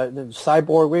characters.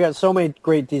 Cyborg. We got so many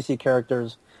great DC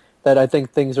characters. That I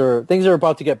think things are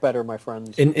about to get better, my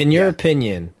friends. In your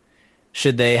opinion,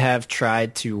 should they have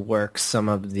tried to work some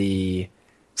of the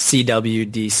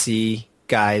CWDC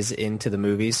guys into the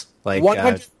movies? Like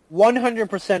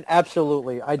 100%,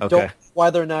 absolutely. I don't know why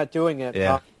they're not doing it.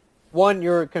 Yeah. One,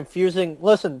 you're confusing.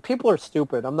 Listen, people are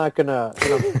stupid. I'm not gonna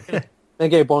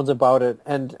make any bones about it.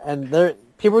 And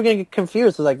people are gonna get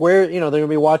confused. It's like where they're gonna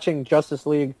be watching Justice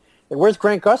League. Like, where's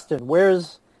Grant Gustin?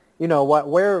 Where's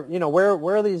where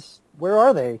are these? Where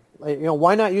are they? Like,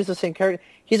 why not use the same character?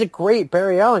 he's a great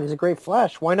Barry Allen. He's a great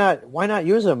Flash. Why not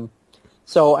use him?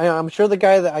 So I'm sure the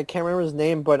guy that I can't remember his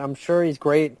name, but I'm sure he's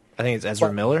great. I think it's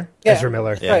Ezra Miller. Yeah, Ezra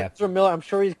Miller. Yeah, right, Ezra Miller. I'm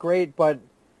sure he's great, but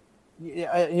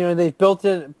they've built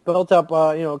up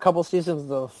a couple seasons of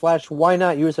the Flash. Why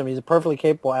not use him? He's a perfectly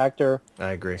capable actor.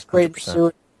 I agree. Great 100%.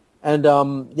 Suit. And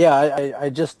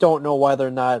I just don't know why they're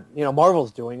not.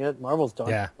 Marvel's doing it. Marvel's done.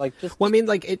 Yeah. Like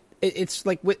it's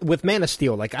like with Man of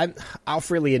Steel. Like I'll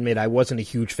freely admit I wasn't a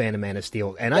huge fan of Man of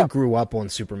Steel, and I grew up on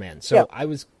Superman, so I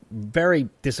was very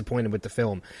disappointed with the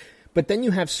film. But then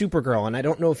you have Supergirl, and I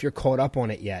don't know if you're caught up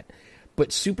on it yet. But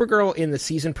Supergirl in the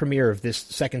season premiere of this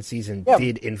second season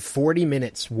did in 40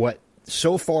 minutes what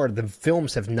so far the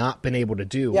films have not been able to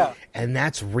do, and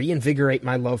that's reinvigorate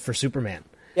my love for Superman.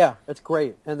 Yeah, it's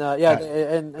great, and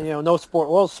no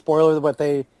spoiler, but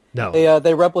they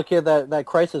replicated that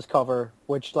Crisis cover,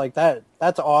 which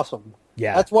that's awesome.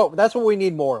 Yeah, that's what we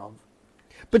need more of.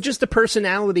 But just the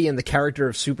personality and the character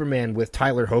of Superman with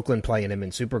Tyler Hoechlin playing him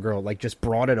in Supergirl, just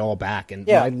brought it all back, and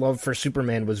my love for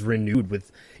Superman was renewed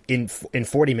in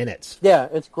 40 minutes. Yeah,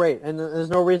 it's great, and there's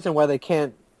no reason why they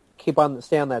can't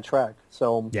stay on that track.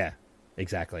 So yeah,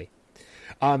 exactly.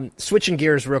 Switching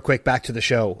gears real quick back to the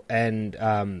show, and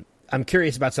I'm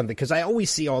curious about something, because I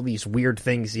always see all these weird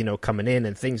things, coming in,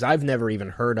 and things I've never even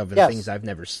heard of, and things I've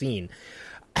never seen.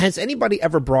 Has anybody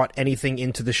ever brought anything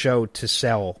into the show to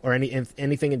sell, or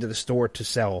anything into the store to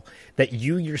sell, that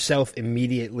you yourself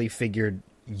immediately figured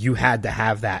you had to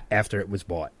have that after it was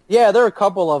bought? Yeah, there are a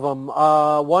couple of them.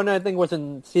 One, I think, was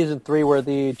in Season 3, where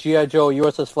the G.I. Joe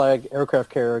USS Flag aircraft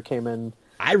carrier came in.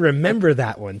 I remember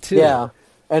that one, too. Yeah.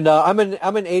 And I'm an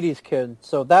 '80s kid,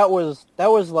 so that was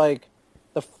like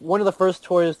one of the first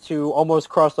toys to almost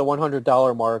cross the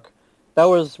 $100 mark. That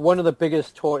was one of the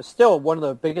biggest toys, still one of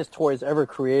the biggest toys ever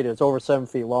created. It's over 7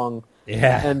 feet long.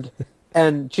 Yeah.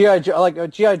 And G.I. Joe,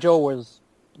 G.I. Joe was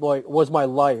my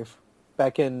life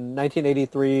back in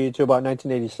 1983 to about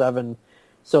 1987.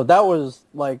 So that was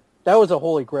a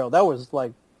holy grail. That was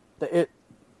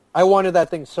I wanted that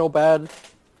thing so bad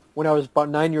when I was about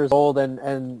 9 years old,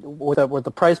 and with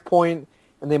the price point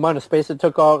and the amount of space it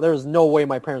took off, there was no way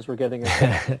my parents were getting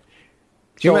it. Do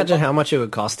you imagine how much it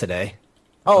would cost today?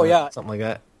 Oh yeah, something like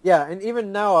that. Yeah, and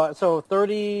even now, about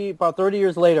 30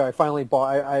 years later, I finally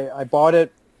bought. I bought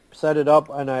it, set it up,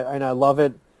 and I love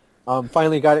it.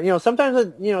 Finally got it.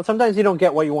 Sometimes you don't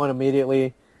get what you want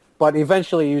immediately, but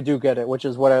eventually you do get it, which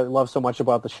is what I love so much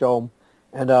about the show.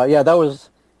 And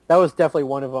that was definitely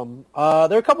one of them.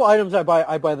 There are a couple items I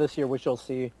buy this year, which you'll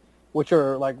see, which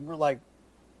are like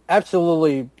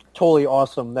absolutely totally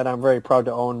awesome, that I'm very proud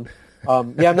to own.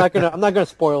 I'm not gonna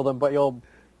spoil them, but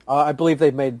I believe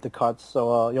they've made the cuts,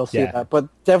 so you'll see that. But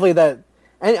definitely that,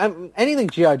 anything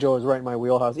G.I. Joe is right in my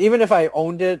wheelhouse. Even if I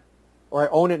owned it, or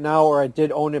I own it now, or I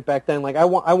did own it back then, I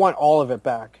want all of it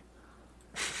back.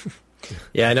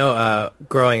 Yeah, I know.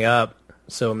 Growing up,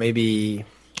 so maybe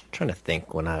I'm trying to think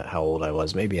how old I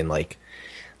was. Maybe in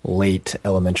late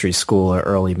elementary school or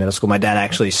early middle school, my dad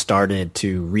actually started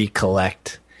to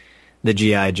recollect the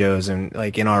G.I. Joes, and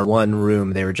in our one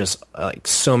room, they were just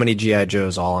so many G.I.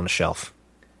 Joes all on a shelf.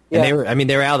 And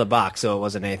they were out of the box, so it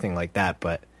wasn't anything like that,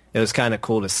 but it was kind of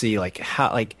cool to see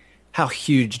how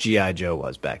huge G.I. Joe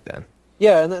was back then.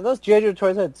 Yeah, and those G.I. Joe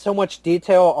toys had so much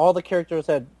detail. All the characters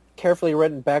had carefully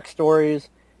written backstories.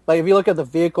 If you look at the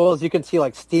vehicles, you can see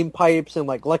steam pipes and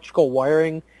electrical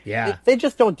wiring. Yeah, they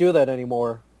just don't do that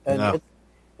anymore, and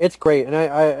it's great. And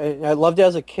I loved it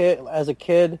as a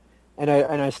kid, and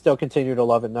I still continue to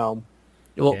love it now.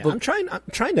 Well, I'm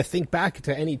trying to think back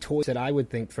to any toys that I would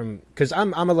think from, because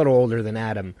I'm a little older than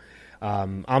Adam.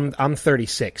 I'm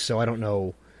 36, so I don't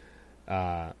know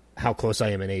how close I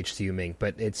am in age to you, Ming.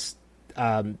 But it's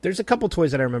there's a couple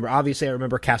toys that I remember. Obviously, I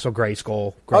remember Castle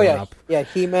Grayskull growing up. Yeah,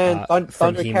 He-Man,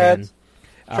 Thundercats,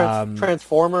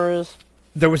 Transformers.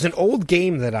 There was an old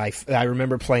game that I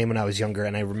remember playing when I was younger,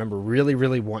 and I remember really,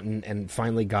 really wanting, and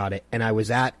finally got it. And I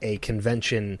was at a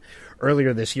convention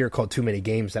earlier this year called Too Many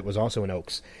Games that was also in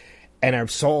Oaks, and I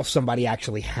saw somebody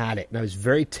actually had it, and I was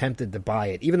very tempted to buy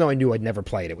it, even though I knew I'd never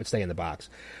play it. It would stay in the box.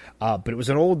 But it was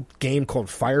an old game called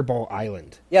Fireball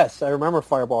Island. Yes, I remember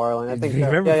Fireball Island. I think I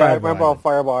remember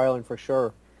Fireball Island for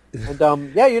sure.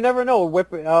 And you never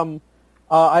know.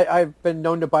 I've been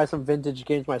known to buy some vintage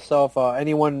games myself.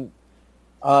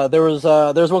 There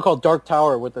was one called Dark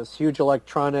Tower with this huge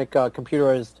electronic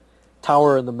computerized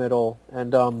tower in the middle,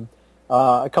 and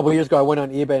a couple of years ago I went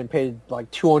on eBay and paid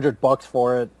 $200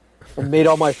 for it, and made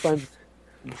all my friends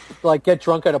get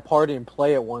drunk at a party and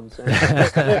play it once.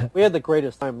 And we had the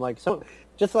greatest time.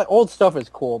 Old stuff is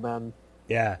cool, man.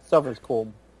 Yeah, stuff is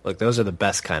cool. Look, those are the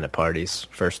best kind of parties.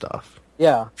 First off,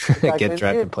 Yeah. Get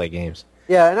direct and play games.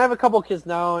 Yeah, and I have a couple kids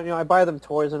now, and I buy them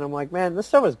toys, and I'm like, man, this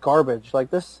stuff is garbage. Like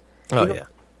this. Yeah.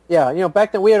 Yeah,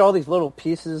 back then we had all these little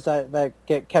pieces that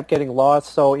kept getting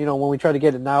lost. So when we try to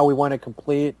get it now, we want it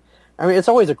complete. I mean, it's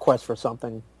always a quest for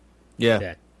something.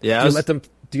 Yeah. Do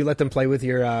you let them play with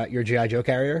your G.I. Joe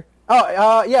carrier?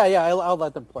 Oh, yeah. I'll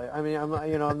let them play. I mean,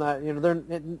 I'm not.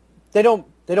 They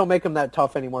don't make them that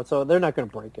tough anymore, so they're not going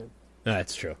to break it.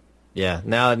 That's true. Yeah.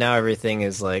 Now everything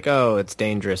is like, oh, it's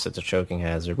dangerous. It's a choking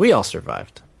hazard. We all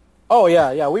survived. Oh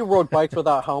yeah. We rode bikes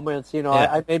without helmets.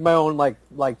 I made my own like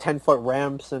 10-foot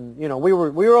ramps, and we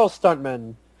were all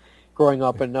stuntmen growing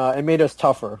up, and it made us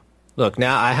tougher. Look,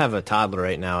 now I have a toddler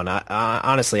right now, and I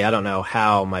honestly I don't know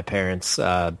how my parents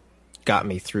got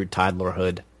me through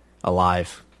toddlerhood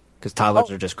alive, because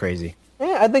toddlers are just crazy.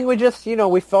 Yeah, I think we just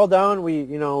we fell down,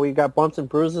 we got bumps and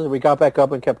bruises, we got back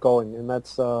up and kept going, and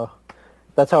that's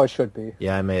how it should be.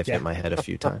 Yeah, I may have hit my head a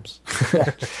few times.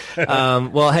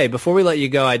 Well, hey, before we let you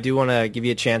go, I do want to give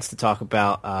you a chance to talk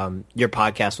about your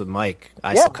podcast with Mike,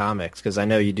 ISO Comics, because I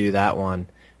know you do that one.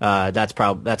 That's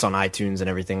on iTunes and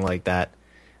everything like that.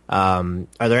 Do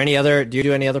you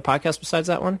do any other podcasts besides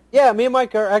that one? Yeah, me and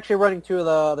Mike are actually running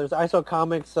there's ISO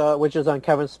Comics, which is on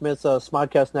Kevin Smith's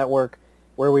Smodcast Network,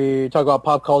 where we talk about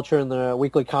pop culture and the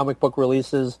weekly comic book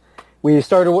releases. We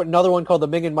started with another one called The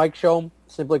Ming and Mike Show,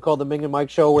 simply called The Ming and Mike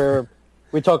Show, where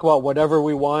we talk about whatever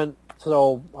we want.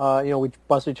 So, we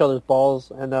bust each other's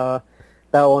balls, and that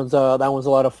one's a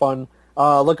lot of fun.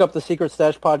 Look up the Secret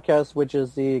Stash podcast, which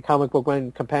is the Comic Book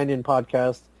Man companion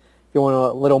podcast, if you want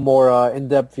a little more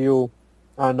in-depth view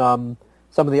on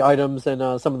some of the items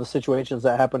and some of the situations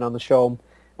that happen on the show.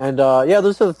 And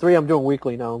those are the three I'm doing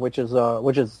weekly now, which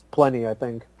is plenty, I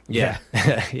think. Yeah,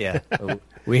 yeah.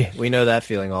 We know that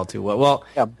feeling all too well. Well,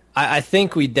 yeah. I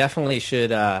think we definitely should,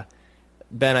 Ben.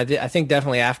 I think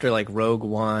definitely after like Rogue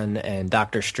One and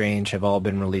Doctor Strange have all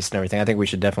been released and everything, I think we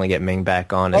should definitely get Ming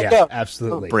back on. And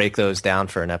absolutely. Break those down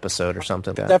for an episode or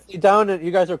something. Like that. Definitely down. And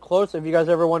you guys are close. If you guys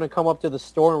ever want to come up to the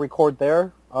store and record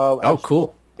there,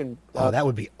 cool. That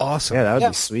would be awesome. Yeah, that would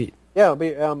be sweet. Yeah,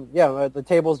 the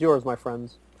table's yours, my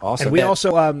friends. Awesome. And we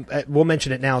also, we'll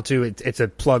mention it now too. It's a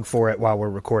plug for it while we're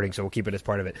recording, so we'll keep it as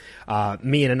part of it.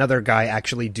 Me and another guy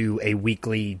actually do a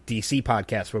weekly DC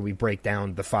podcast where we break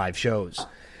down the 5 shows.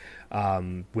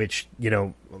 Which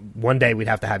one day we'd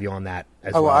have to have you on that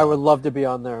as well. I would love to be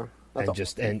on there.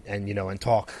 And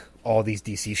talk all these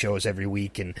DC shows every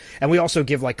week, and we also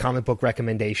give like comic book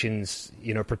recommendations,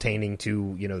 pertaining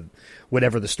to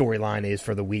whatever the storyline is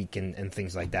for the week and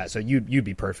things like that. So you'd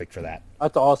be perfect for that.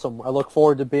 That's awesome. I look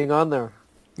forward to being on there.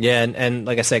 Yeah, and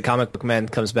like I said, Comic Book Men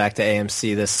comes back to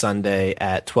AMC this Sunday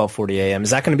at 12:40 a.m.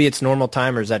 Is that going to be its normal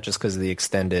time, or is that just because of the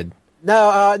extended?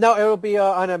 No, it'll be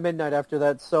on at midnight after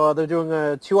that. So they're doing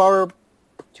a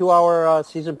 2-hour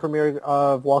season premiere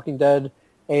of Walking Dead,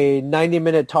 a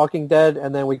 90-minute Talking Dead,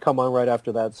 and then we come on right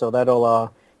after that. So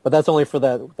that'll, but that's only for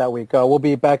that week. We'll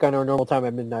be back on our normal time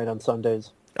at midnight on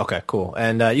Sundays. Okay, cool.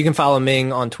 And you can follow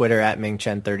Ming on Twitter at Ming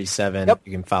Chen 37. Yep.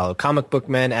 You can follow Comic Book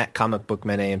Men at Comic Book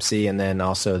Men AMC, and then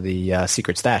also the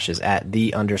Secret Stash is at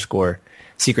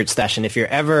 _Secret Stash. And if you're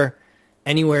ever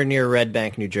anywhere near Red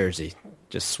Bank, New Jersey,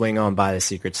 just swing on by the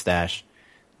Secret Stash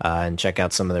and check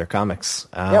out some of their comics.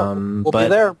 We'll be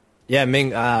there. Yeah, Ming,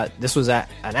 this was an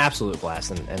absolute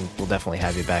blast, and we'll definitely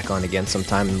have you back on again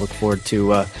sometime, and look forward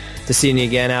to seeing you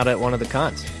again out at one of the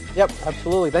cons. Yep,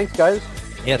 absolutely. Thanks, guys.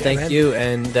 Yeah, thank you,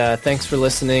 and thanks for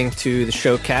listening to the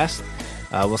Showcast.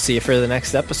 We'll see you for the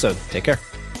next episode. Take care.